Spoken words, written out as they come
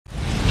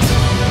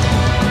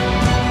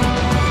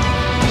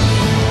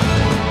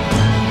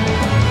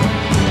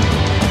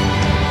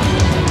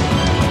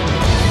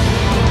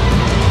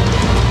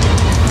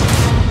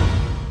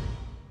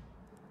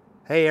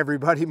Hey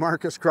everybody,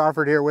 Marcus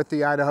Crawford here with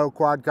the Idaho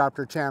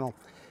Quadcopter channel.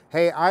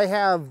 Hey, I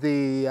have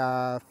the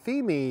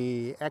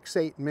Fimi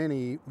X8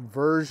 Mini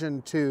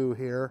version 2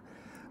 here.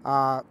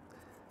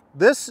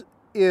 This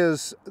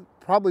is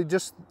probably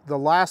just the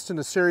last in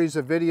a series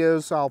of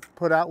videos I'll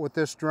put out with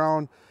this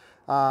drone.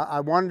 I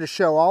wanted to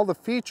show all the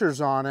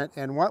features on it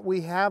and what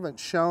we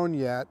haven't shown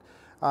yet.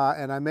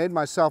 And I made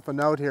myself a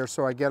note here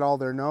so I get all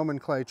their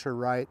nomenclature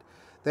right.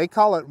 They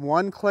call it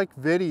one-click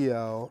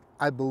video.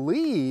 I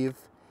believe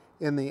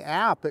in the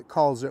app it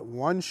calls it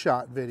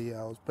one-shot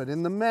videos, but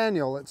in the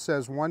manual it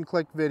says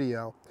one-click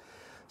video.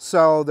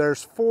 So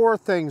there's 4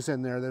 things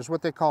in there. There's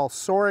what they call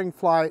soaring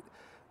flight,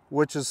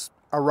 which is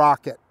a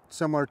rocket,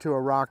 similar to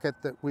a rocket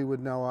that we would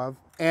know of.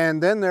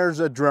 And then there's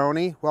a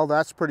droney. Well,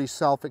 that's pretty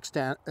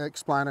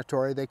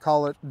self-explanatory. They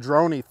call it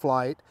droney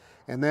flight.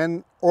 And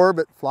then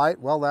orbit flight,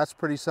 well, that's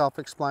pretty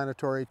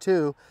self-explanatory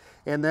too.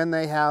 And then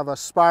they have a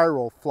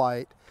spiral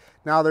flight.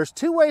 Now there's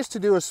 2 ways to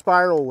do a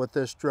spiral with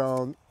this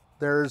drone.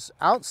 There's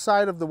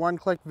outside of the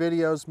one-click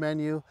videos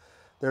menu,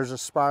 there's a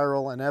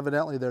spiral, and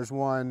evidently there's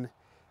one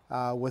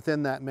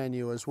within that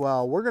menu as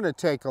well. We're going to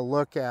take a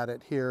look at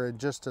it here in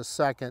just a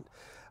second.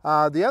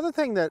 The other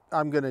thing that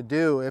I'm going to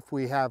do, if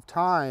we have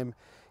time,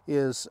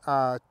 is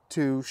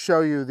to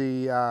show you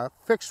the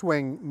fixed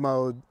wing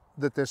mode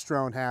that this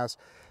drone has.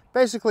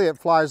 Basically, it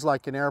flies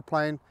like an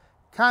airplane.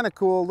 Kind of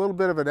cool, a little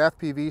bit of an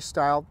FPV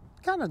style,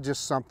 kind of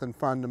just something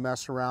fun to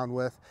mess around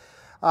with.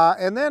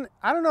 And then,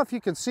 I don't know if you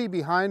can see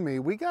behind me,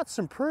 we got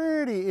some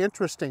pretty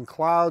interesting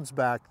clouds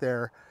back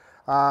there.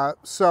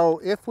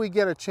 So if we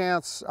get a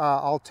chance,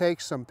 I'll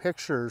take some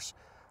pictures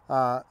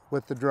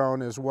with the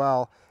drone as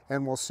well,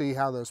 and we'll see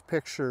how those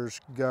pictures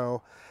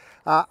go.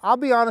 I'll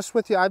be honest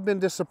with you, I've been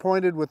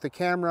disappointed with the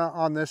camera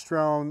on this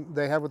drone.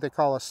 They have what they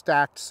call a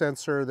stacked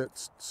sensor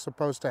that's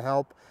supposed to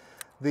help.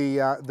 The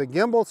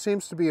gimbal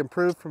seems to be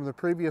improved from the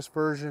previous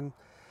version.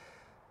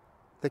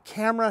 The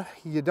camera,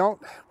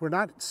 we're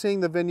not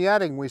seeing the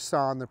vignetting we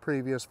saw in the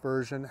previous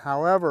version.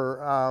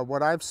 However,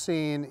 what I've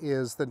seen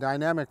is the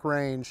dynamic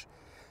range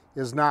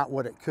is not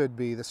what it could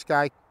be. The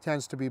sky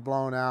tends to be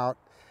blown out.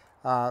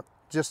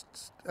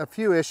 Just a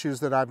few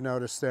issues that I've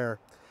noticed there.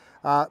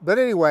 But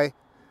anyway,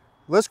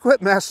 let's quit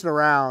messing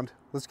around.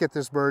 Let's get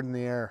this bird in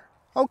the air.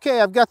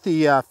 Okay, I've got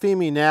the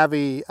Fimi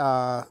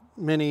Navi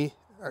Mini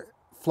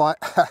fly.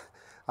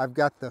 I've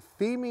got the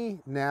Fimi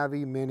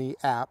Navi Mini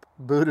app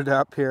booted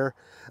up here.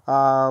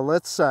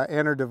 Let's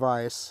enter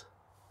device.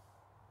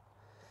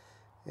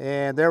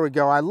 And there we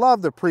go. I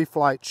love the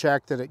pre-flight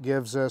check that it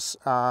gives us.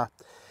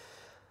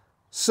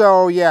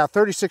 So yeah,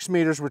 36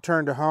 meters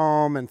return to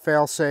home and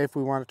fail safe.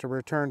 We want it to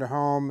return to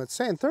home. It's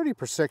saying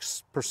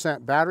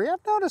 36% battery.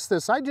 I've noticed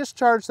this. I just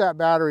charged that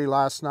battery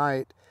last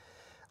night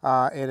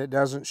and it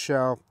doesn't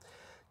show.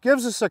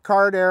 Gives us a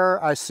card error.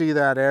 I see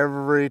that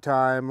every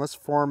time. Let's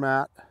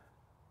format.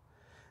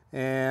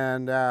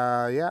 And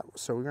yeah,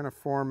 so we're going to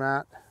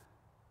format.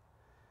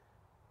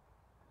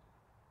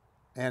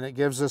 And it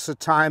gives us a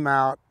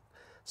timeout.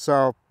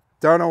 So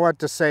don't know what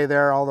to say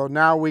there, although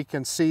now we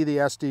can see the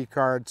SD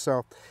card.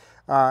 So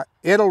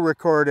it'll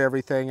record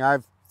everything.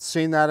 I've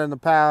seen that in the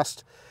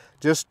past.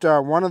 Just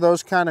one of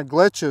those kind of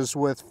glitches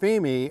with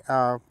Fimi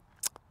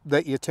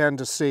that you tend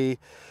to see.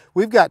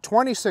 We've got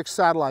 26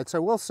 satellites. I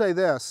will say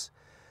this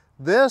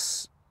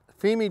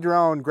Fimi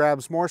drone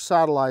grabs more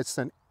satellites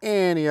than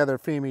any other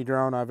Fimi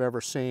drone I've ever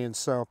seen.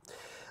 So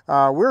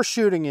we're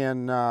shooting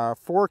in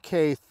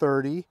 4K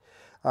 30.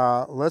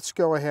 Let's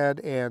go ahead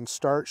and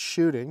start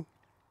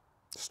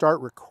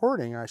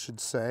recording, I should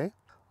say.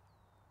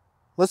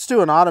 Let's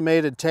do an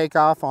automated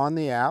takeoff on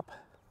the app.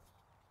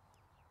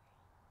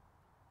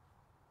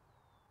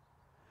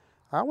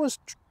 I always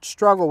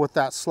struggle with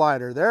that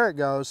slider. There it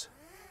goes.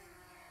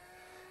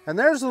 And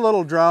there's the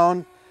little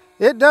drone.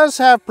 It does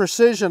have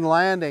precision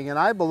landing, and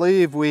I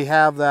believe we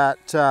have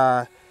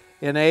that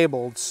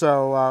enabled,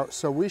 so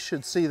we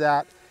should see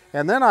that.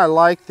 And then I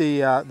like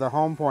the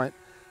home point.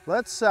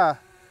 Let's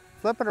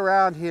flip it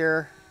around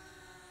here,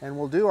 and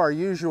we'll do our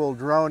usual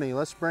droney.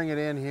 Let's bring it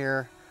in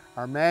here,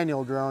 our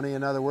manual droney,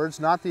 in other words,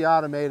 not the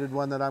automated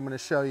one that I'm going to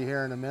show you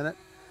here in a minute.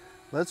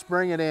 Let's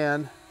bring it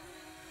in.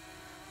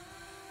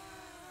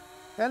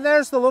 And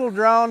there's the little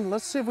drone.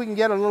 Let's see if we can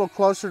get a little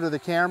closer to the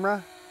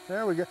camera.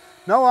 There we go.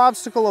 No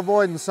obstacle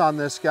avoidance on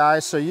this guy,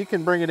 so you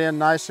can bring it in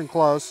nice and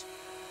close.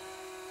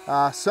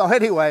 So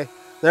anyway,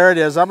 there it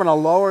is. I'm going to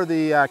lower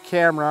the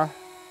camera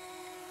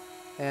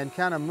and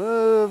kind of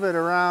move it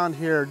around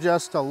here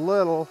just a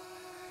little.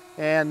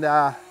 And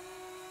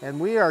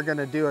we are going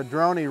to do a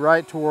droney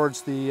right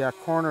towards the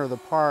corner of the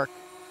park.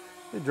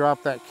 Let me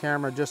drop that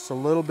camera just a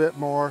little bit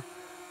more.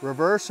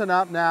 Reversing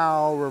up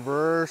now,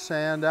 reverse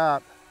and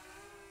up.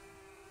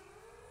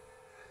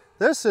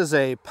 This is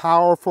a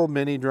powerful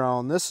mini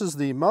drone. This is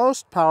the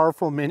most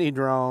powerful mini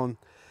drone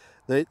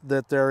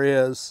that there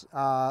is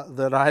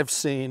that I've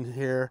seen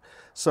here.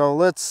 So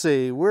let's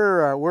see,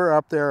 we're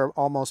up there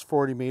almost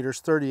 40 meters,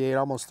 38,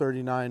 almost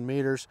 39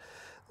 meters.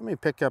 Let me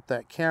pick up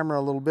that camera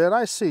a little bit.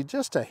 I see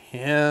just a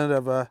hint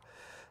of a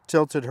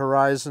tilted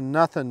horizon,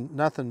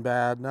 nothing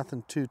bad,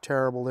 nothing too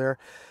terrible there.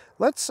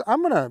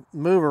 I'm going to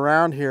move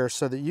around here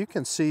so that you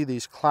can see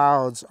these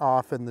clouds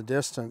off in the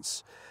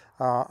distance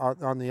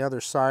on the other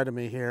side of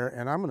me here.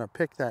 And I'm going to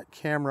pick that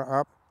camera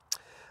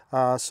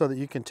up so that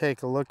you can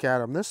take a look at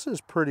them. This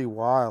is pretty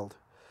wild.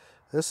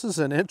 This is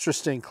an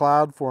interesting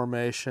cloud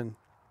formation.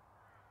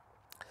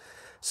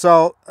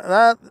 So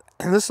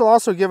this will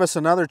also give us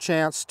another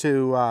chance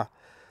to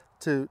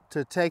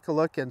take a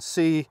look and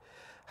see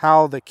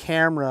how the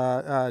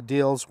camera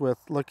deals with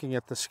looking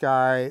at the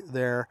sky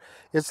there.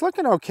 It's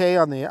looking okay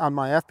on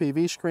my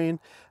FPV screen.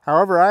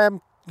 However, I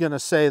am going to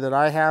say that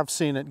I have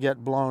seen it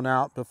get blown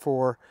out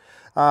before.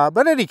 But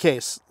in any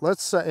case,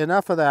 let's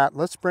enough of that.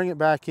 Let's bring it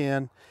back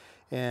in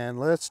and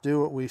let's do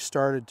what we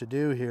started to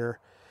do here.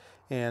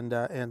 And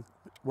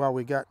well,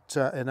 we got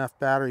enough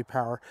battery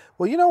power.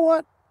 Well, you know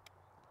what?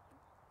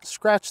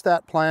 Scratch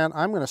that plan.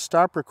 I'm going to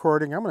stop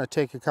recording. I'm going to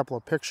take a couple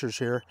of pictures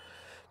here,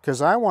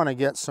 because I want to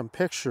get some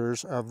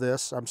pictures of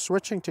this. I'm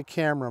switching to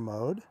camera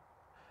mode.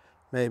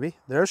 Maybe.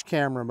 There's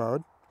camera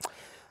mode.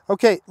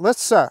 Okay,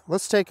 let's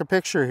take a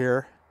picture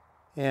here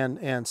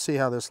and see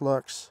how this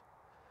looks.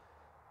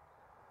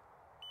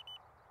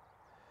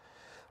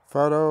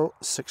 Photo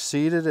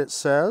succeeded, it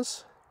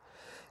says.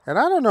 And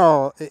I don't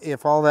know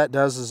if all that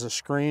does is a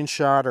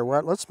screenshot or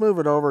what. Let's move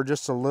it over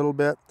just a little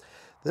bit.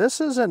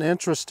 This is an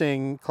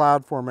interesting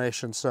cloud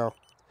formation, so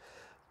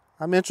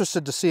I'm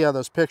interested to see how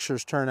those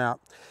pictures turn out.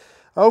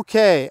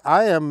 Okay,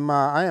 I am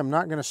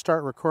not going to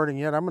start recording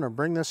yet. I'm going to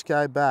bring this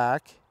guy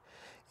back,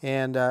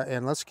 and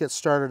let's get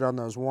started on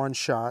those one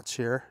shots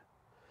here.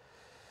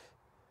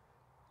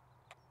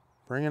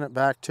 Bringing it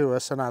back to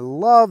us, and I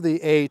love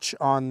the H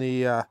on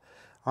the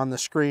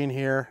screen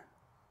here.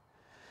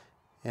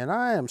 And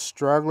I am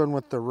struggling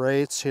with the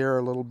rates here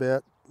a little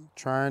bit,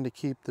 trying to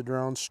keep the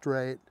drone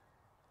straight.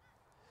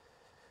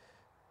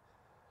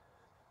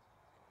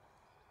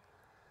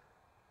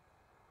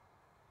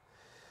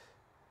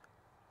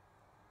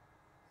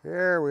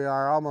 There we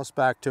are, almost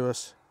back to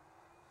us.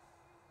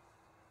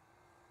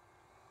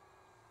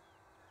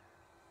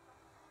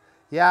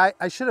 Yeah,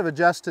 I should have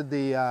adjusted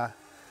the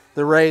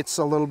rates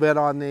a little bit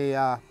on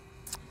the,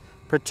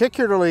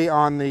 particularly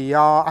on the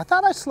yaw. I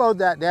thought I slowed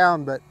that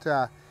down, but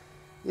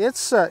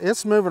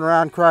it's moving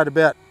around quite a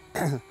bit.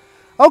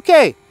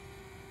 Okay,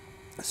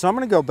 so I'm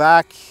going to go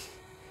back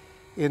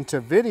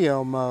into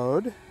video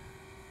mode.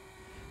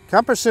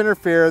 Compass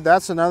interfere,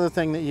 that's another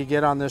thing that you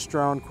get on this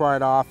drone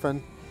quite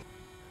often.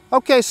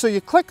 Okay, so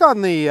you click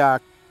on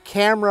the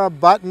camera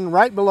button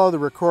right below the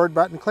record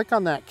button. Click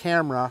on that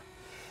camera,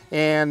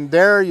 and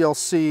there you'll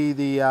see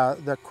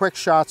the quick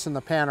shots in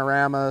the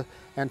panorama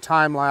and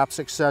time lapse,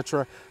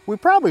 etc. We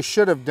probably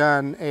should have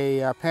done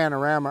a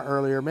panorama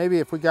earlier. Maybe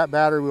if we got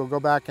battery, we'll go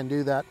back and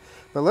do that.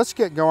 But let's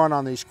get going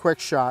on these quick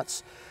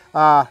shots.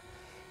 Oh,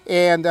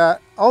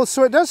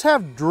 so it does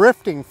have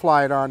drifting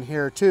flight on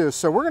here too.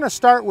 So we're going to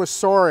start with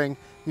soaring.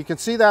 You can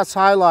see that's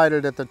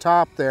highlighted at the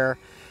top there.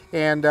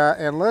 And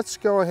let's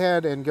go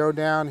ahead and go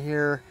down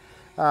here.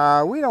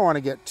 We don't want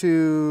to get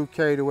too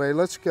carried away.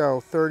 Let's go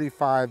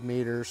 35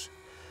 meters.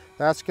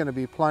 That's going to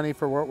be plenty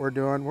for what we're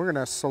doing. We're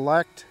going to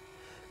select,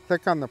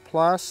 click on the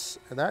plus.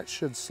 That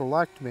should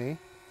select me,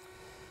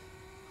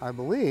 I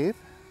believe.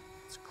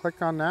 Let's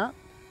click on that.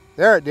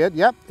 There it did.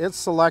 Yep, it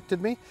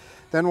selected me.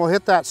 Then we'll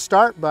hit that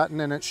start button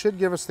and it should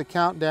give us the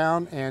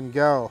countdown and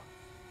go.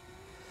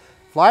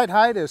 Flight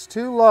height is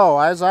too low.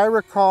 As I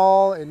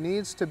recall, it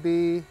needs to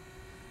be,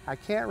 I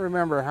can't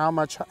remember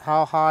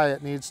how high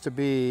it needs to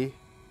be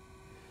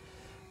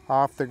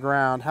off the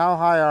ground. How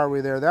high are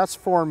we there? That's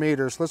 4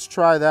 meters. Let's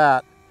try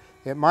that.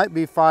 It might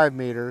be 5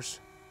 meters.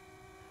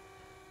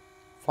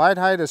 Flight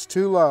height is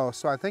too low,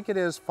 so I think it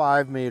is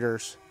 5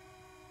 meters.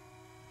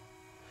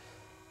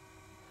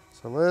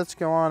 So let's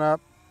go on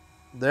up.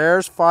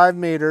 There's 5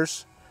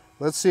 meters.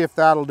 Let's see if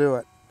that'll do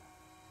it.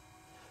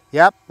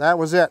 Yep, that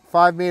was it.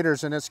 5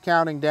 meters, and it's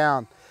counting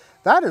down.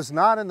 That is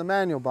not in the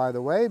manual, by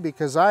the way,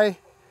 because I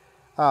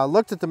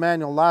looked at the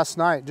manual last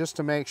night just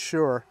to make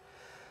sure.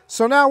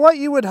 So now what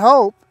you would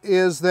hope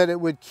is that it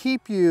would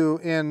keep you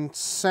in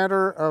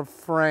center of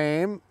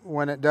frame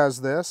when it does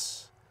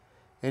this.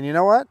 And you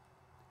know what?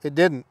 It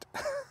didn't.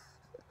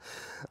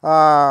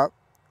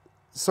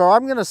 So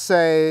I'm going to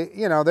say,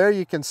 you know, there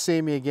you can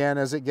see me again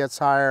as it gets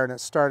higher and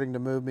it's starting to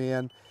move me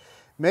in.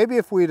 Maybe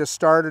if we'd have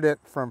started it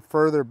from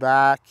further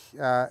back,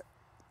 that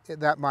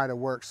might have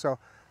worked. So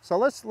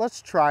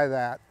let's try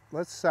that.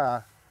 Let's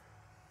after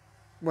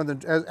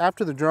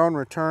the drone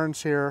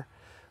returns here,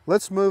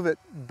 let's move it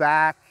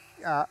back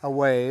a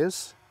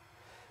ways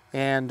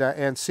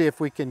and see if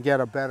we can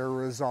get a better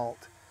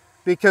result.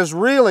 Because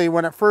really,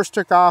 when it first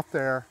took off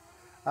there,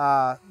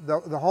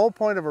 the whole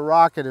point of a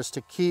rocket is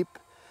to keep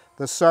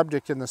the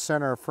subject in the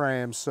center of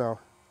frame. So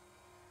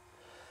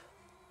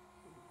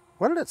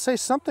what did it say?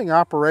 Something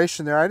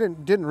operation there. I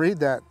didn't read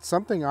that.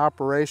 Something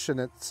operation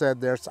it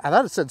said there. I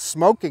thought it said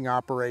smoking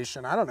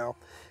operation. I don't know.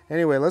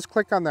 Anyway, let's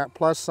click on that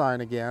plus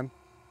sign again.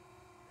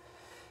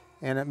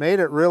 And it made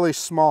it really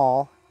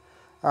small.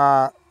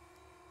 Well,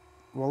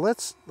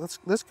 let's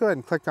go ahead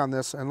and click on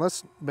this and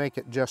let's make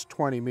it just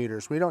 20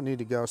 meters. We don't need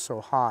to go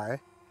so high.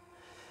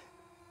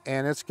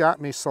 and it's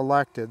got me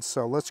selected.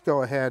 So let's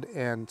go ahead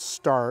and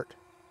start.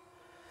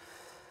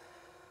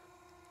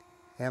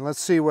 And let's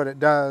see what it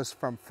does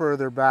from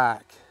further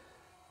back.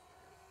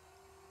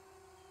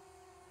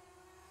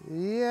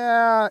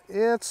 Yeah,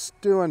 it's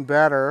doing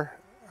better.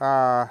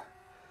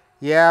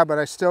 Yeah, but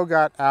I still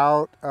got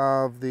out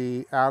of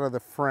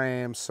the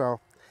frame. So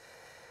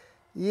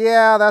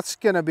yeah, that's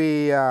going to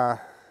be.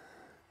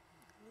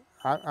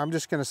 I'm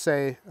just going to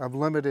say of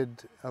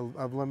limited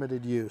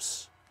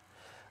use,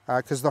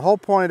 because the whole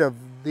point of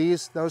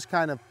those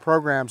kind of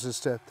programs is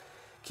to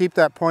keep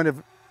that point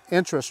of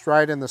interest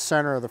right in the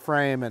center of the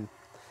frame, and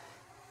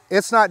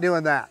it's not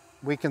doing that.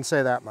 We can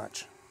say that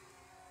much.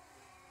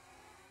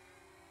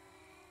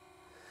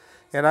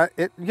 And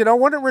you know,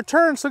 when it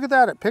returns, look at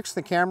that. It picks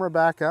the camera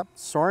back up.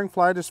 Soaring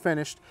flight is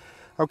finished.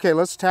 Okay,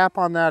 let's tap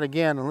on that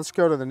again, and let's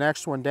go to the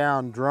next one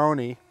down,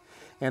 Droney.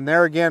 And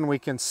there again, we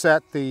can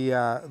set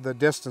the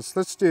distance.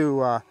 Let's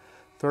do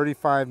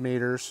 35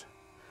 meters,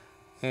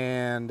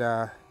 and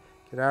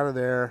get out of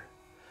there.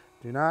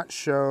 Do not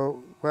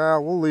show.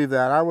 Well, we'll leave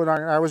that. I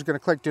was going to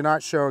click do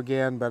not show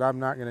again, but I'm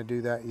not going to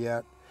do that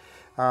yet.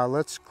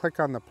 Let's click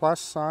on the plus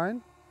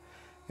sign.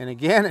 And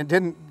again, it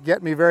didn't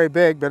get me very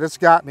big, but it's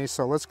got me,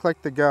 so let's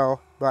click the go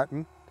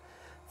button.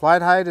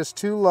 Flight height is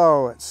too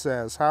low, it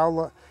says. How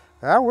low?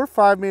 Well, we're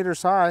 5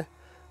 meters high.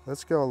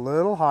 Let's go a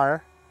little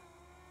higher.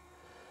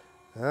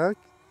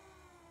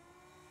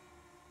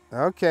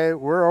 Okay,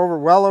 we're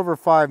well over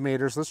 5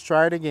 meters. Let's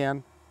try it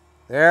again.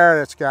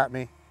 There, it's got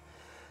me.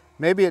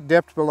 Maybe it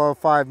dipped below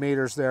 5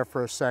 meters there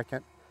for a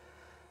second.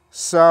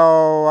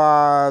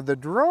 So the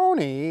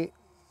Droney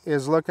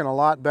is looking a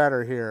lot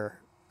better here.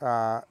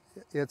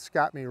 It's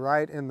got me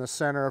right in the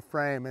center of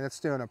frame, and it's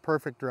doing a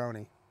perfect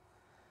Droney.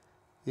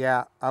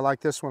 Yeah, I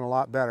like this one a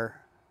lot better.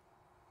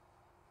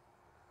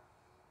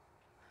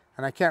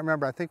 And I can't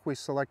remember, I think we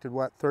selected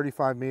what,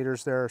 35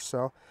 meters there or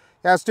so.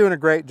 Yeah, it's doing a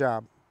great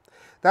job.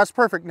 That's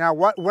perfect. Now,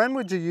 when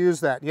would you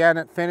use that? Yeah, and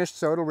it finished,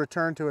 so it'll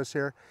return to us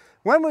here.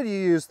 When would you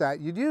use that?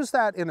 You'd use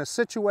that in a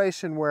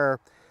situation where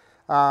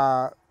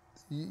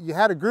you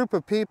had a group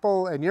of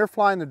people and you're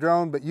flying the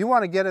drone, but you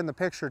want to get in the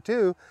picture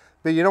too,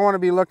 but you don't want to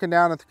be looking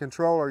down at the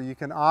controller. You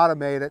can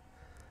automate it,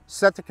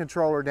 set the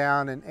controller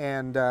down,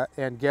 and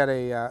get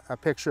a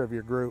picture of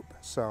your group.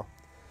 So,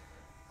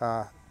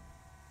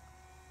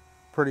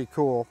 pretty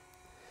cool.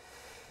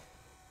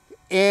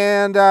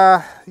 And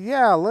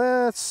yeah,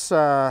 let's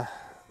drag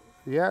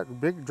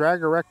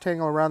a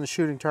rectangle around the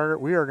shooting target.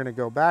 We are going to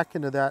go back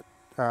into that,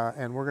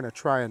 and we're going to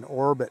try an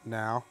orbit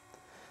now.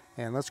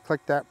 And let's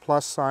click that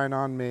plus sign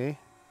on me.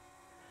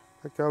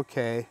 Click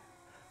OK.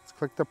 Let's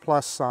click the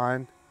plus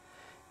sign.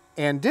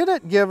 And did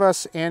it give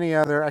us any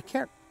other,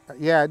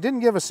 yeah, it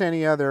didn't give us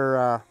any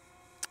other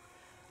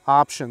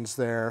options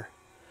there.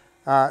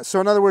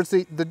 So in other words,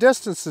 the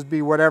distance would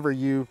be whatever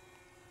you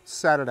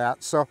set it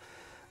at. So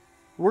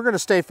we're going to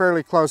stay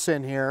fairly close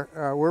in here.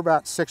 We're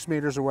about 6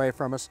 meters away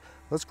from us.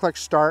 Let's click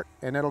start,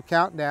 and it'll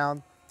count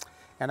down.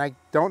 And I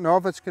don't know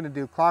if it's going to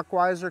do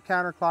clockwise or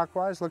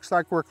counterclockwise. Looks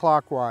like we're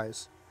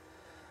clockwise.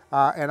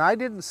 And I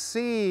didn't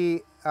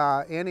see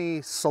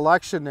any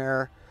selection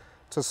there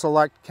to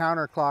select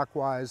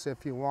counterclockwise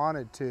if you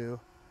wanted to.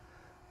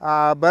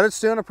 But it's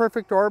doing a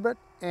perfect orbit,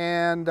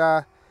 and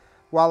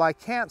while I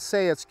can't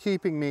say it's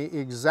keeping me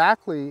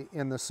exactly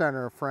in the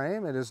center of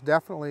frame, it is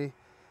definitely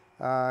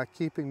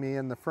keeping me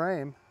in the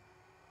frame.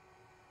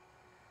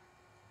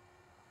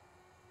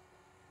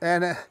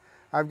 And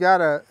I've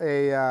got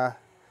a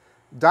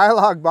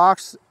dialog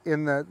box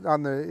in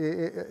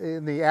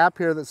the app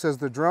here that says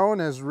the drone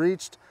has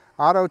reached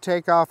auto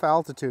takeoff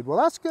altitude. Well,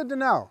 that's good to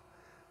know,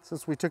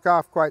 since we took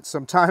off quite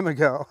some time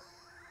ago.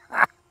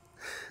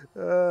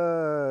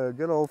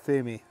 Good old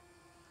Fimi.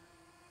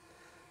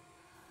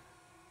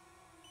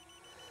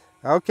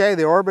 Okay,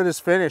 the orbit is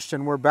finished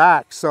and we're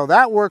back. So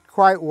that worked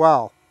quite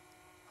well,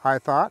 I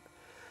thought.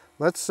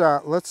 Let's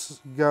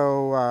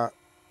go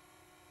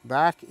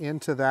back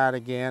into that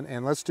again,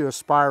 and let's do a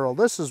spiral.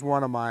 This is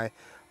one of my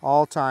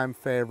all-time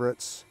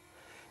favorites.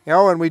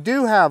 Oh, and we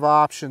do have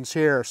options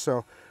here,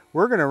 so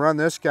we're going to run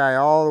this guy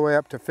all the way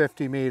up to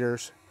 50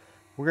 meters.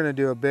 We're going to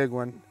do a big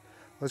one.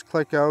 Let's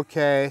click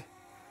OK.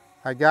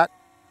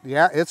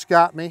 Yeah, it's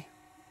got me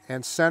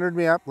and centered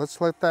me up. Let's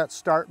hit that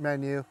start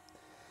menu.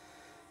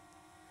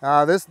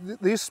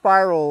 This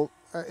spiral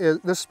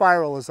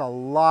is a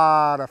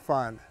lot of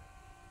fun.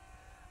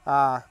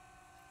 What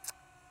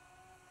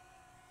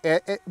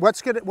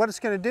it's going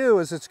to do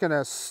is it's going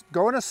to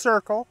go in a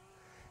circle,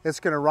 it's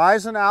going to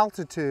rise in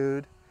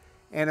altitude,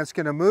 and it's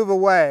going to move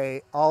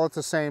away all at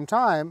the same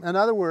time. In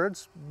other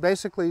words,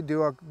 basically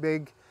do a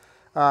big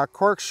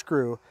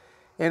corkscrew.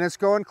 And it's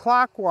going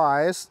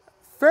clockwise,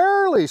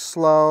 fairly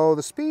slow.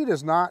 The speed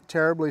is not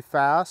terribly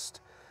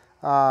fast,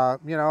 you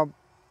know,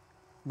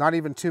 not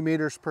even 2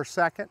 meters per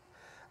second.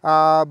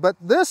 But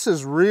this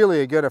is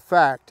really a good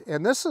effect,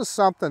 and this is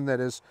something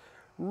that is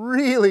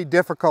really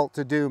difficult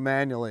to do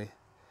manually.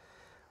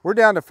 We're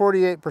down to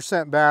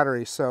 48%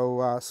 battery,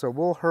 so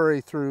we'll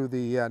hurry through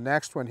the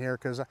next one here,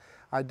 because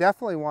I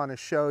definitely want to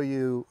show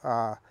you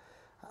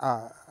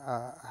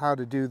how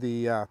to do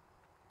the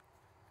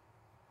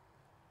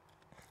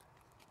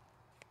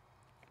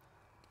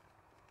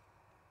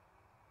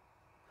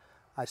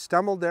I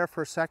stumbled there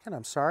for a second.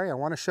 I'm sorry. I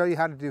want to show you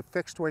how to do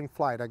fixed wing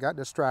flight. I got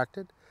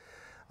distracted.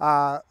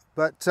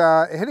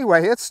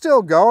 Anyway, it's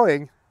still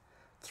going.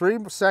 3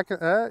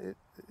 seconds.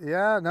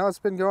 Yeah, no, it's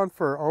been going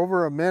for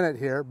over a minute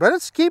here, but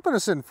it's keeping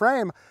us in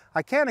frame.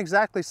 I can't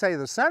exactly say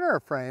the center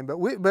of frame,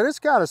 but it's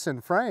got us in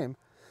frame.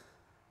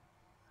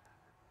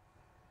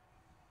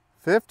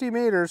 50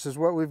 meters is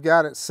what we've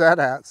got it set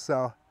at,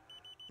 so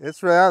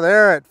it's right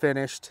there. It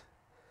finished,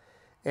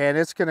 and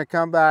it's going to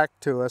come back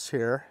to us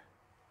here.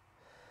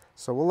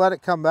 So we'll let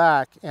it come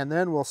back, and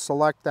then we'll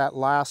select that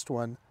last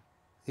one.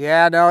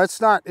 Yeah, no, it's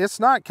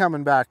not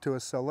coming back to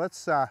us. So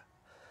let's.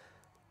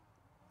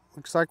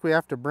 Looks like we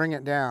have to bring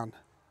it down.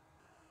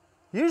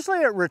 Usually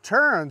it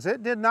returns.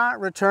 It did not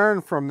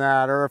return from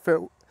that, or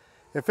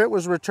if it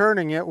was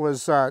returning, it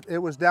was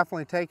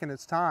definitely taking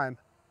its time.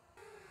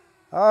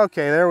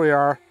 Okay, there we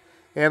are.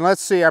 And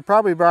let's see, I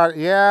probably brought it,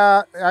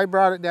 yeah, I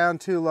brought it down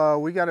too low.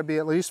 We got to be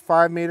at least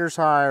 5 meters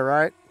high,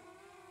 right?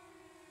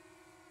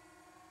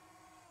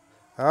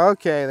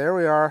 Okay, there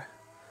we are.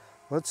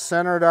 Let's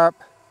center it up.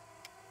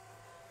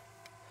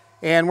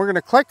 And we're going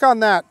to click on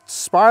that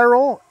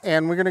spiral,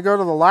 and we're going to go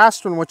to the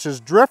last one, which is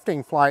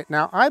drifting flight.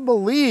 Now, I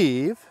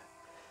believe,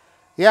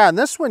 yeah, and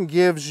this one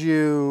gives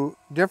you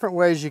different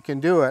ways you can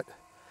do it.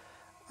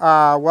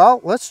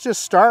 Well, let's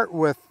just start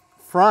with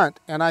front,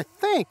 and I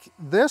think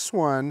this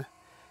one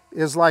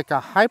is like a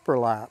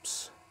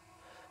hyperlapse.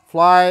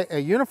 Fly a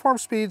uniform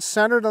speed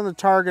centered on the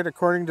target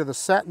according to the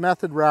set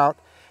method route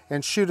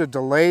and shoot a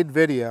delayed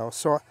video.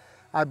 So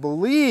I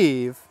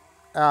believe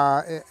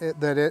that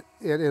it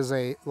is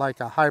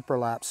like a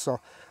hyperlapse. So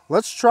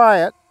let's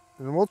try it,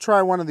 and we'll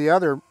try one of the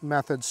other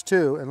methods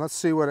too, and let's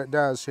see what it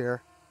does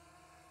here.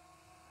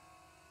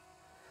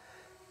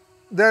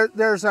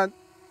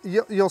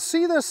 You'll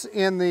see this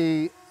in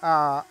the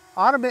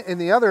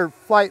other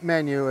flight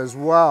menu as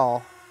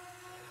well.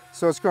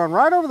 So it's going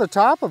right over the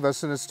top of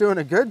us, and it's doing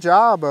a good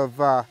job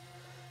of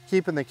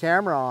keeping the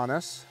camera on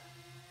us.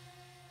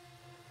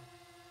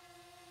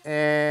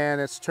 And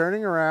it's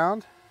turning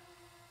around.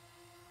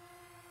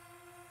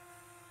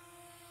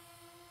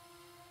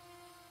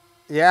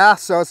 Yeah,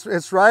 so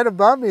it's right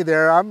above me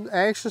there. I'm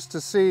anxious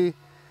to see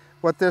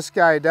what this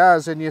guy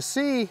does. And you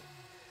see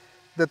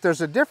that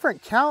there's a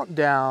different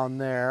countdown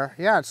there.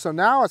 Yeah, so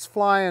now it's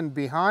flying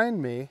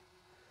behind me.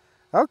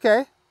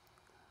 Okay.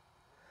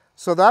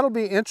 So that'll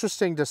be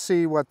interesting to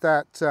see what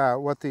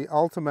the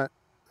ultimate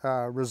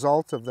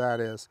result of that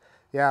is.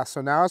 Yeah,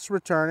 so now it's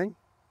returning.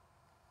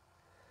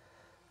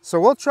 So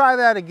we'll try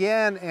that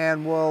again,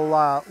 and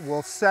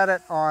we'll set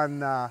it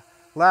on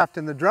left.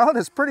 And the drone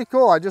is pretty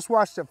cool. I just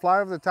watched it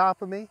fly over the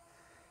top of me,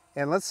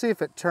 and let's see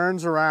if it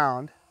turns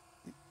around.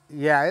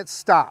 Yeah, it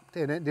stopped,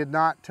 and it did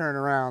not turn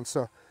around.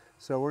 So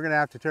we're gonna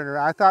have to turn it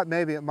around. I thought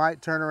maybe it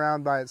might turn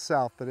around by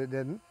itself, but it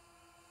didn't.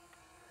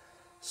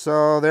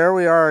 So there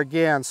we are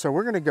again. So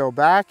we're gonna go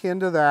back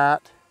into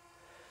that,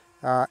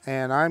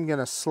 and I'm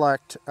gonna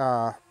select,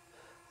 let's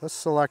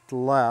select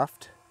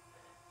left,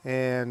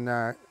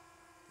 and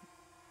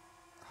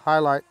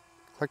highlight,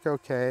 click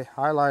OK,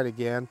 highlight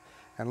again,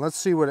 and let's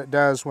see what it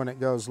does when it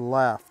goes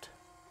left.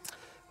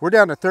 We're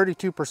down to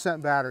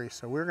 32% battery,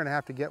 so we're gonna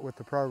have to get with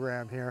the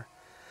program here.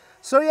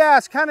 So yeah,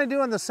 it's kind of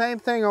doing the same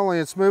thing, only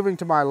it's moving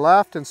to my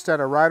left instead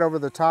of right over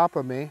the top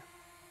of me.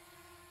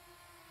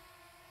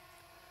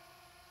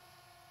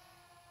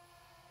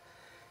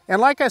 And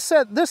like I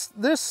said,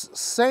 this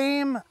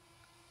same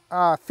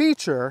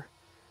feature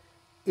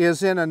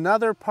is in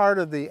another part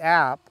of the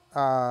app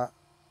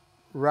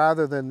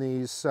rather than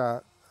these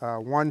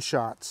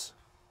one-shots.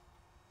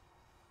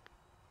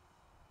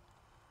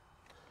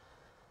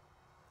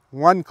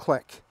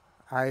 One-click.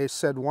 I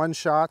said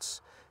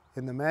one-shots.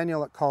 In the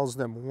manual, it calls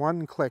them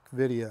one-click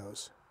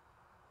videos.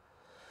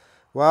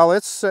 Well,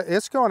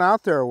 it's going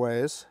out there a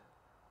ways,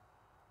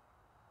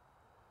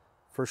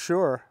 for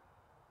sure.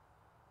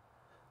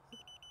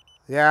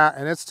 Yeah,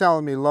 and it's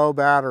telling me low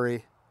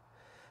battery.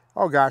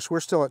 Oh gosh, we're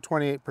still at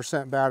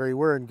 28% battery.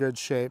 We're in good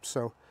shape,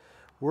 so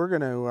we're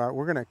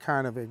gonna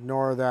kind of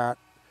ignore that.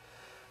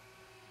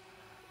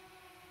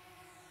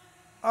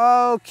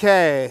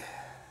 Okay.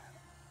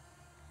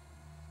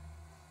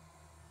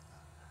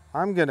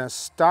 I'm gonna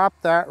stop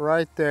that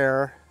right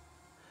there.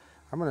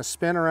 I'm gonna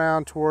spin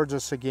around towards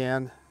us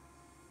again,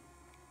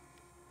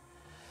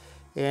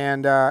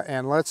 and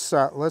let's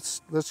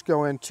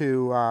go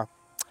into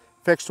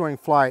fixed wing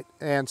flight.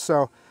 And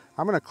so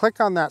I'm going to click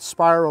on that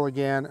spiral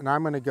again, and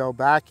I'm going to go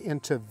back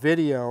into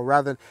video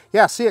rather than,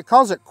 yeah, see, it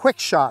calls it quick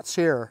shots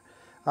here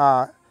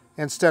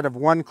instead of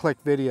one-click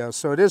video.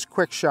 So it is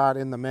quick shot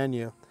in the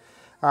menu.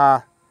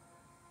 Trying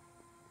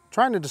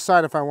to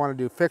decide if I want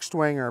to do fixed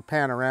wing or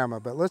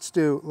panorama, but let's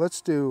go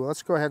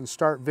ahead and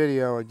start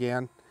video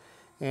again,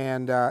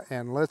 and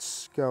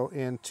let's go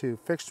into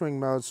fixed wing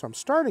mode. So I'm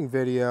starting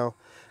video,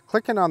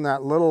 clicking on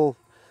that little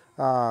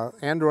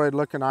Android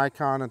looking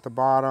icon at the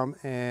bottom.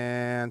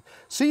 And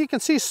see, you can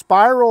see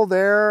spiral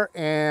there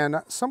and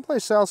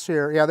someplace else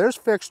here. Yeah, there's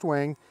fixed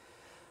wing.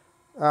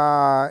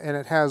 And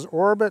it has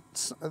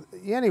orbits.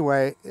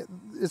 Anyway,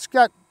 it's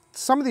got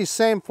some of these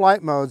same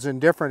flight modes in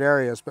different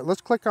areas, but let's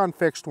click on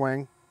fixed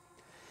wing,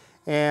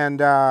 and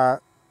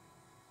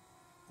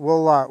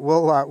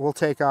we'll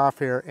take off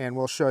here and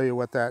we'll show you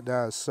what that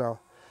does. So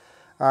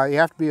you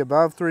have to be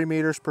above 3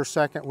 meters per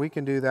second. We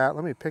can do that.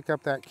 Let me pick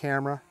up that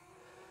camera.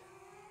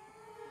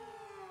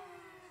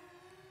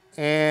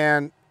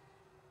 And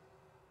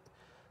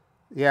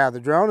yeah, the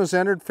drone has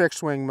entered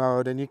fixed wing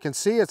mode, and you can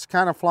see it's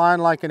kind of flying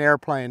like an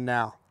airplane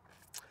now.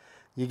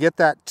 You get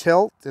that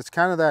tilt. It's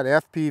kind of that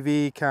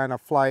FPV kind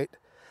of flight,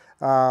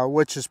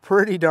 which is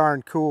pretty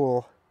darn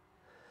cool.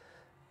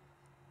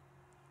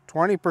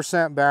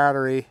 20%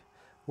 battery.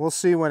 We'll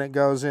see when it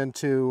goes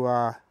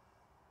into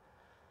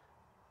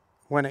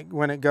when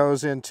it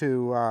goes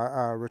into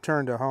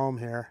return to home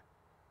here.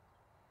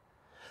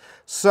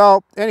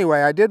 So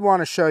anyway, I did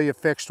want to show you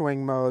fixed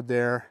wing mode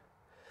there.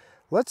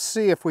 Let's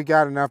see if we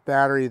got enough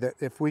battery that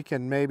if we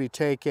can maybe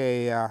take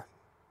a,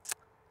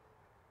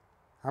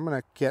 I'm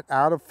going to get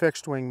out of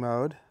fixed wing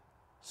mode.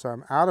 So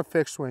I'm out of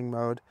fixed wing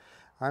mode.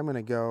 I'm going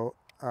to go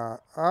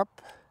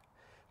up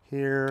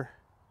here.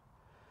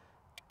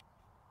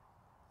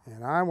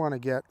 And I want to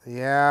get,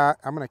 yeah,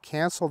 I'm going to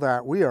cancel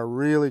that. We are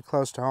really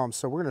close to home.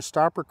 So we're going to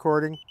stop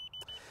recording.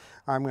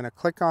 I'm going to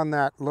click on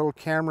that little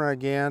camera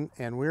again,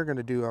 and we're going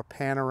to do a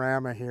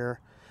panorama here.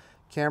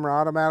 Camera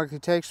automatically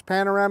takes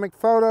panoramic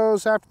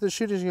photos. After the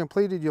shoot is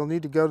completed, you'll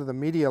need to go to the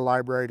media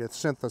library to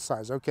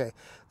synthesize. Okay,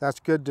 that's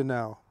good to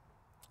know.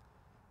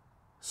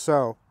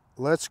 So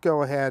let's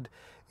go ahead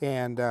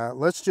and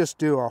let's just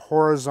do a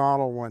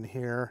horizontal one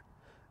here.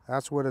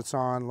 That's what it's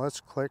on.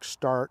 Let's click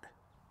start.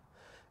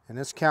 And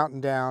it's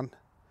counting down.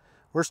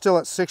 We're still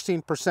at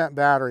 16%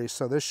 battery,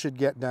 so this should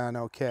get done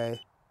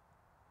okay.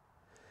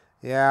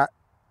 Yeah,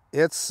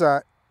 it's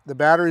the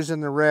battery's in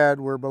the red.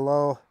 We're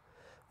below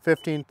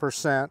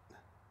 15%.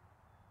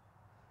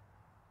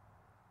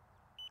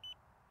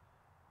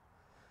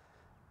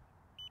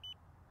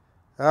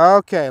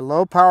 Okay,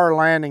 low power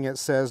landing, it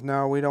says.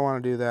 No, we don't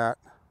want to do that.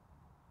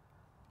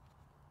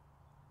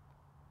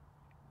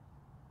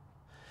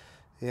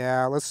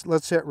 Yeah,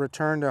 let's hit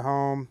return to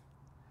home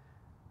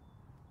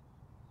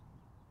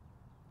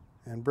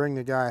and bring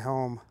the guy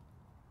home.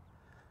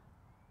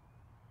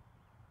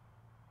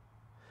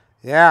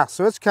 Yeah,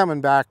 so it's coming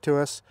back to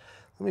us.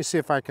 Let me see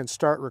if I can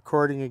start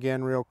recording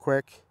again real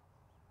quick.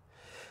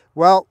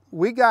 Well,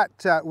 we got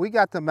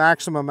the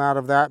maximum out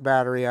of that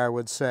battery, I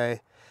would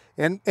say.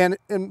 And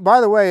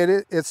by the way,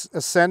 it's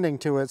ascending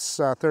to its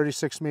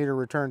 36-meter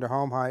return to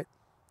home height.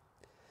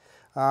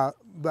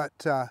 But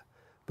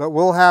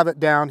we'll have it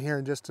down here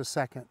in just a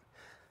second.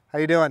 How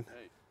you doing?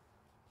 Hey,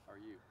 how are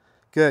you?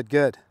 Good,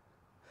 good.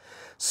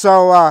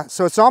 So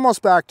it's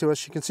almost back to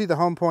us. You can see the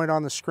home point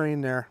on the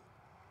screen there.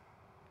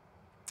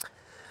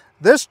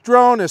 This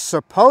drone is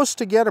supposed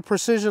to get a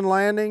precision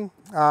landing,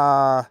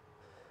 but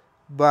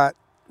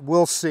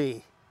we'll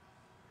see.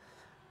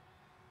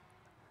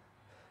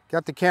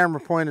 Got the camera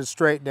pointed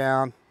straight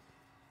down.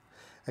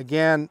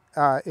 Again,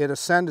 it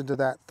ascended to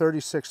that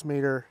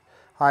 36-meter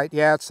height.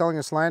 Yeah, it's telling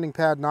us landing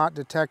pad not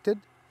detected.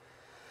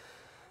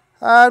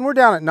 And we're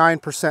down at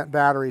 9%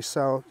 battery,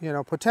 so, you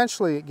know,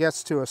 potentially it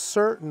gets to a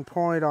certain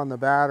point on the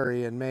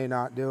battery and may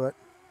not do it.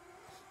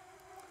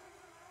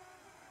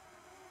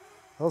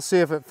 We'll see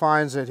if it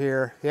finds it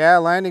here. Yeah,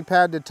 landing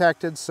pad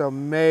detected, so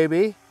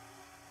maybe.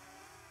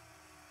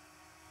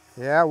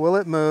 Yeah, will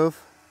it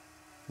move?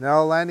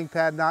 No, landing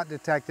pad not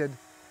detected.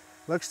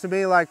 Looks to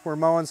me like we're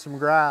mowing some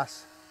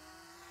grass.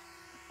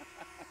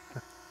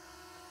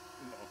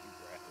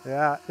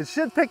 Yeah, it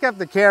should pick up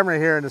the camera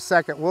here in a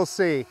second. We'll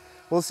see.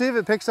 We'll see if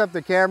it picks up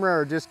the camera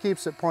or just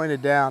keeps it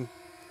pointed down.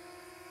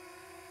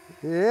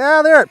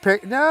 Yeah, there it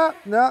picked. No,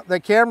 the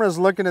camera's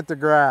looking at the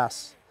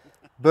grass.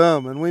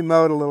 Boom, and we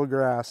mowed a little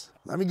grass.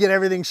 Let me get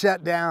everything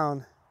shut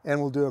down and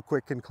we'll do a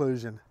quick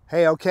conclusion.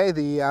 Hey, okay,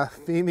 the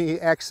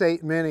Fimi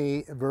X8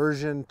 Mini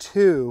version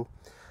 2.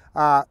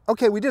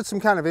 Okay, we did some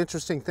kind of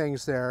interesting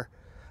things there.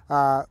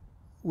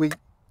 We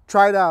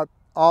tried out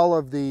all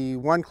of the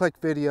one-click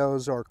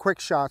videos or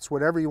quick shots,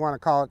 whatever you want to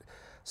call it. It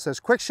says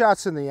quick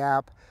shots in the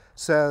app,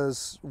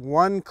 says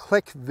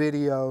one-click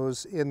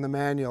videos in the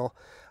manual.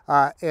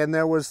 And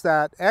there was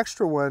that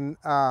extra one,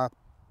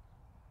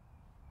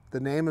 the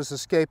name is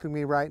escaping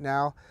me right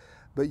now,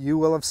 but you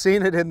will have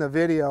seen it in the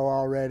video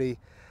already.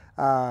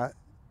 In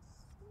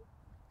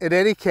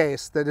any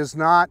case, that is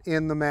not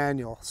in the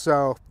manual.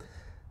 So,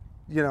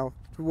 you know,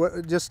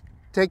 just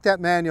take that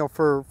manual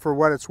for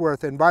what it's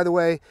worth. And by the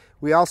way,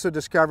 we also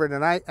discovered,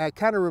 and I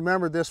kind of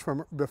remembered this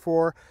from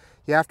before,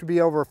 you have to be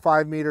over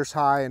 5 meters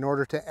high in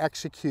order to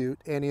execute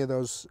any of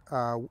those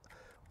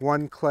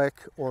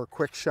one-click or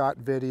quick shot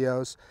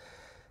videos.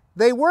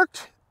 They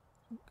worked,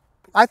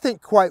 I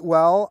think, quite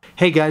well.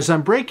 Hey guys,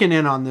 I'm breaking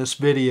in on this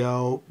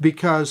video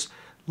because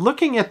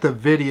looking at the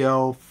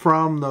video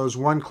from those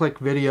one-click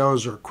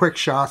videos or quick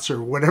shots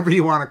or whatever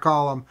you want to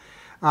call them,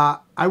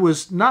 I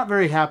was not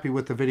very happy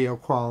with the video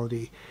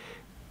quality.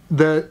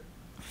 The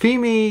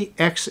Fimi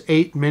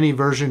X8 Mini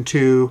version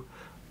 2,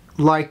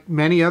 like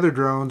many other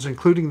drones,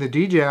 including the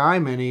DJI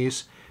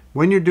Minis,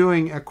 when you're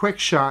doing a quick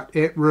shot,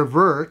 it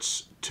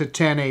reverts to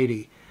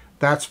 1080.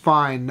 That's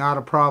fine, not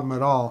a problem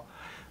at all.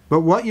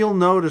 But what you'll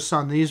notice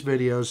on these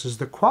videos is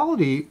the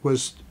quality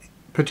was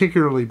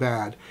particularly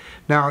bad.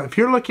 Now, if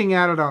you're looking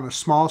at it on a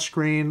small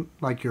screen,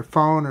 like your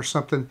phone or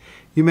something,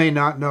 you may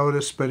not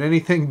notice, but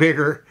anything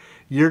bigger,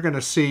 you're going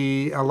to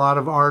see a lot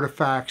of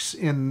artifacts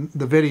in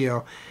the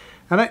video.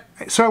 And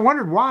so I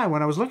wondered why.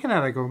 When I was looking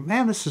at it, I go,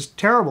 man, this is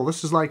terrible.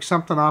 This is like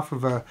something off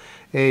of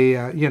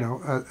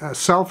a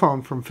cell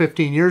phone from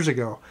 15 years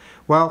ago.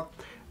 Well,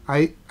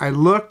 I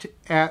looked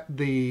at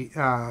the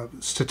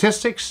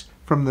statistics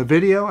from the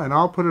video, and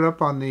I'll put it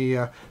up on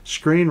the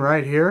screen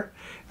right here.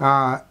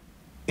 And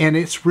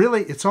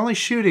it's only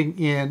shooting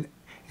in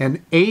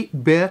an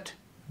 8-bit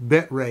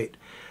bit rate.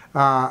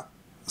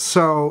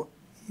 So,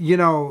 you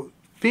know,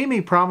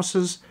 Fimi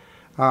promises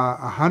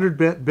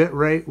 100-bit bit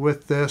rate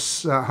with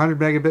this, 100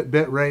 megabit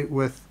bit rate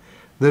with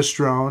this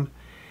drone.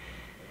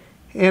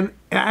 And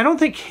I don't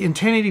think in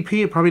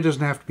 1080p it probably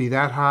doesn't have to be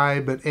that high,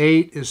 but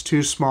 8 is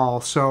too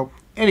small. So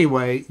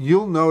anyway,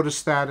 you'll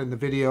notice that in the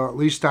video, at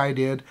least I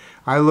did.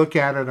 I look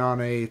at it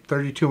on a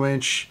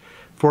 32-inch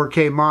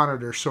 4K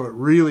monitor, so it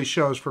really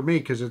shows for me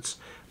because it's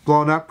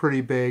blown up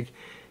pretty big.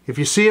 If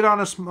you see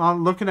it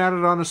looking at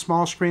it on a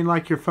small screen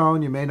like your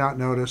phone, you may not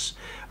notice.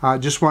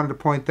 Just wanted to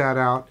point that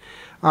out.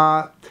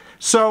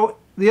 So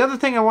the other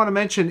thing I want to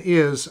mention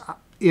is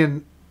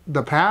in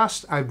the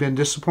past, I've been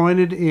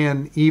disappointed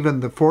in even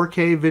the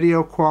 4K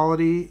video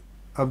quality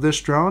of this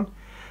drone.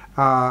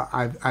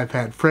 I've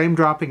had frame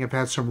dropping. I've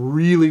had some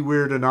really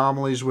weird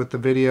anomalies with the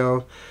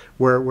video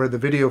where the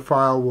video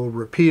file will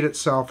repeat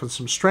itself and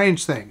some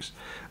strange things.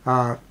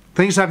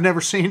 Things I've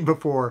never seen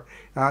before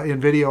in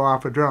video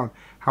off a drone.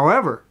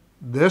 However,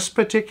 this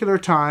particular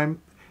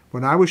time,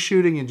 when I was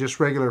shooting in just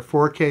regular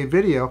 4K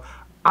video,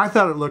 I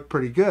thought it looked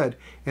pretty good.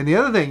 And the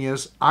other thing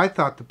is, I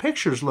thought the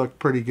pictures looked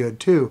pretty good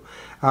too.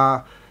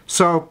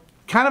 So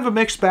kind of a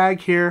mixed bag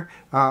here.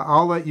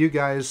 I'll let you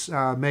guys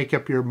make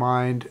up your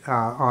mind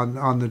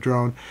on the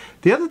drone.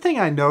 The other thing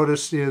I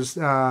noticed is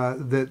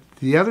that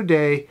the other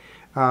day,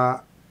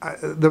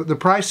 the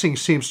pricing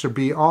seems to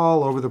be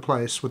all over the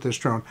place with this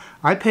drone.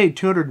 I paid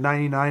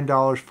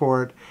 $299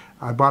 for it.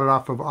 I bought it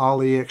off of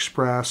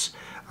AliExpress.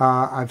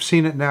 I've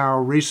seen it now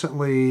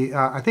recently.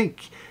 I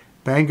think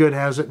Banggood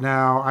has it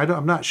now.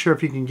 I'm not sure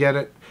if you can get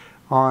it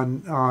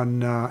on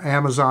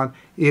Amazon.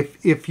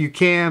 If you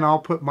can, I'll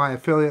put my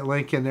affiliate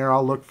link in there.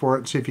 I'll look for it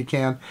and see if you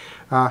can.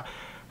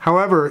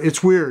 However,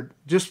 it's weird.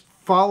 Just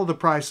follow the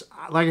price.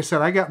 Like I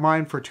said, I got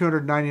mine for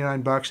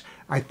 299 bucks.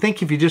 I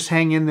think if you just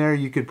hang in there,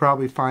 you could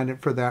probably find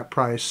it for that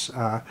price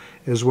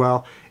as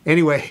well.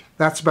 Anyway,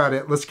 that's about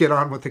it. Let's get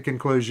on with the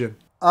conclusion.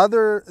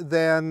 Other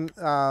than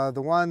the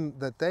one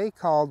that they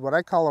called, what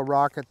I call a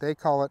rocket, they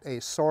call it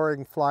a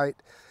soaring flight.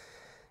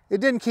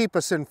 It didn't keep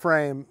us in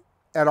frame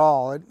at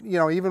all. You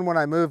know, even when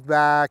I moved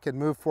back and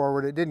moved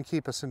forward, it didn't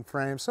keep us in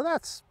frame. So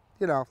that's,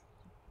 you know,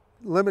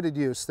 limited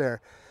use there.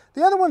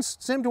 The other ones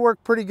seem to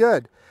work pretty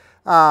good.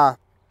 The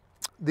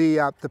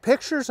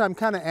pictures, I'm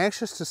kind of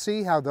anxious to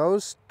see how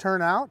those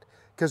turn out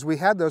because we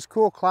had those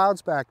cool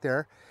clouds back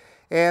there.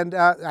 And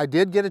I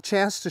did get a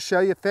chance to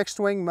show you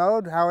fixed wing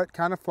mode, how it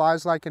kind of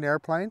flies like an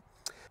airplane.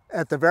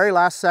 At the very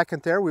last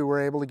second there, we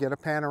were able to get a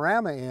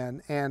panorama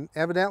in, and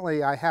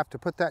evidently I have to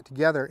put that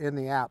together in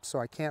the app, so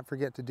I can't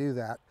forget to do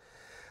that.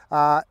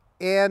 Yeah,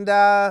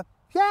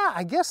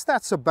 I guess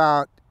that's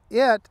about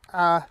it.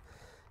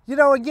 You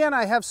know, again,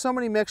 I have so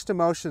many mixed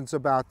emotions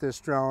about this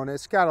drone.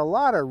 It's got a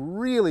lot of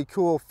really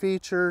cool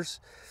features.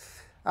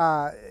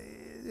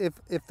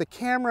 If the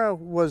camera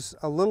was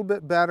a little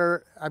bit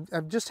better,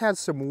 I've just had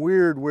some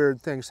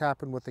weird things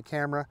happen with the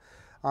camera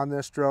on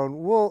this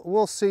drone.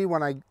 We'll see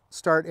when I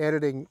start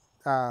editing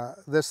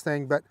this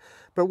thing. But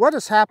what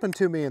has happened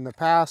to me in the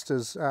past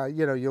is,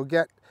 you know, you'll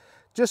get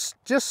just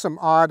some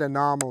odd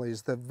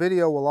anomalies. The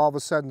video will all of a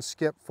sudden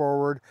skip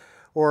forward,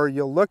 or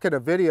you'll look at a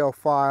video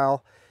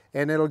file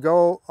and it'll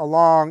go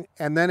along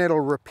and then it'll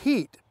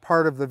repeat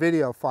part of the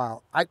video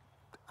file.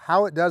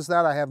 How it does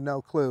that, I have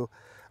no clue,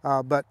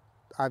 but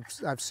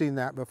I've seen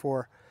that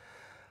before.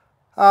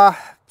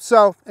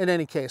 So in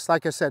any case,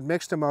 like I said,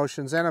 mixed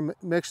emotions, and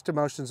mixed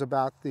emotions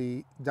about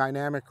the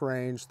dynamic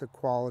range, the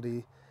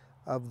quality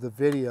of the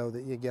video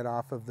that you get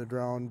off of the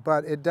drone.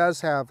 But it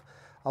does have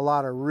a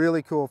lot of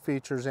really cool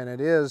features, and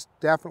it is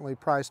definitely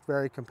priced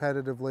very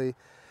competitively.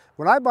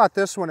 When I bought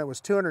this one, it was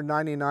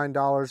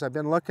 $299. I've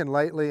been looking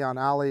lately on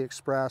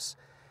AliExpress,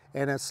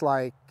 and it's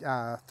like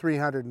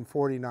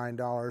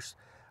 $349.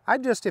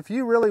 If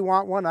you really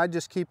want one, I'd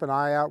just keep an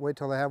eye out, wait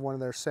till they have one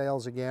of their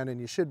sales again, and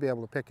you should be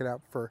able to pick it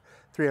up for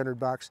 300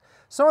 bucks.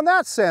 So in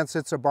that sense,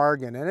 it's a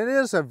bargain, and it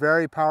is a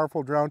very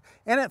powerful drone,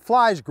 and it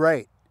flies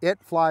great.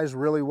 It flies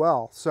really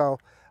well. So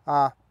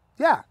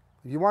yeah,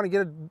 if you want to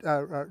get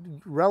a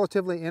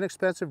relatively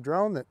inexpensive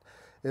drone that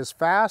is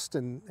fast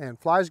and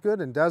flies good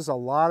and does a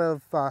lot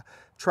of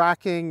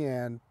tracking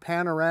and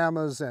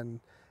panoramas and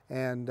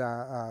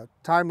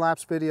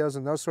time-lapse videos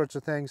and those sorts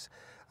of things,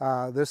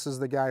 this is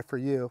the guy for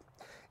you.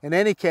 In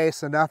any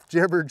case, enough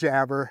jibber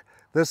jabber.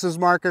 This is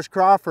Marcus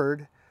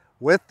Crawford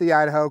with the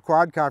Idaho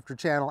Quadcopter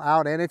channel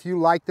out. And if you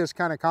like this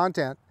kind of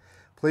content,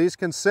 please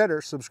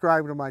consider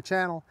subscribing to my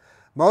channel.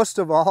 Most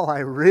of all, I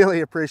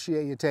really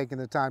appreciate you taking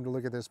the time to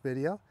look at this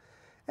video.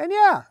 And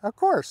yeah, of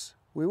course,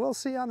 we will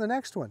see you on the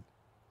next one.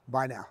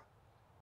 Bye now.